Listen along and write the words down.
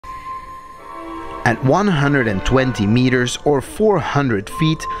At 120 meters or 400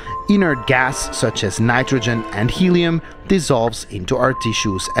 feet, inert gas such as nitrogen and helium dissolves into our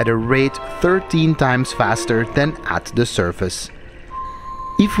tissues at a rate 13 times faster than at the surface.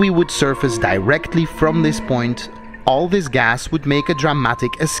 If we would surface directly from this point, all this gas would make a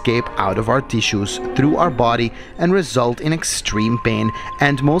dramatic escape out of our tissues through our body and result in extreme pain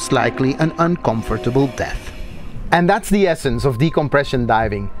and most likely an uncomfortable death. And that's the essence of decompression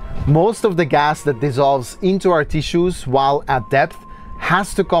diving. Most of the gas that dissolves into our tissues while at depth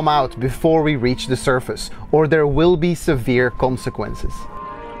has to come out before we reach the surface, or there will be severe consequences.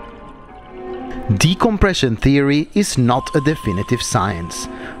 Decompression theory is not a definitive science.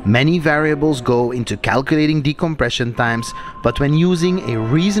 Many variables go into calculating decompression times, but when using a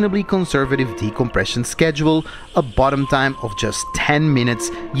reasonably conservative decompression schedule, a bottom time of just 10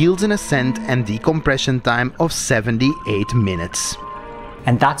 minutes yields an ascent and decompression time of 78 minutes.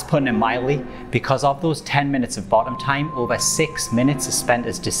 And that's putting it mildly, because of those 10 minutes of bottom time, over 6 minutes is spent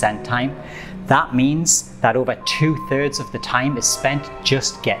as descent time. That means that over 2/3 of the time is spent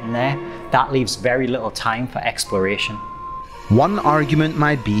just getting there. That leaves very little time for exploration. One argument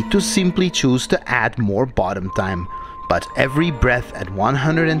might be to simply choose to add more bottom time, but every breath at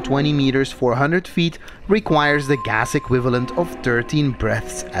 120 meters 400 feet requires the gas equivalent of 13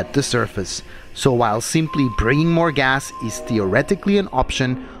 breaths at the surface. So while simply bringing more gas is theoretically an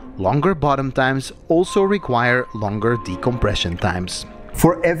option, longer bottom times also require longer decompression times.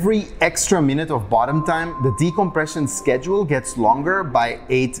 For every extra minute of bottom time, the decompression schedule gets longer by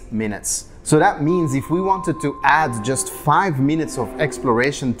 8 minutes. So that means if we wanted to add just 5 minutes of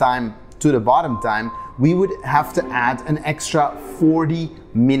exploration time to the bottom time, we would have to add an extra 40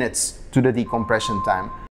 minutes to the decompression time.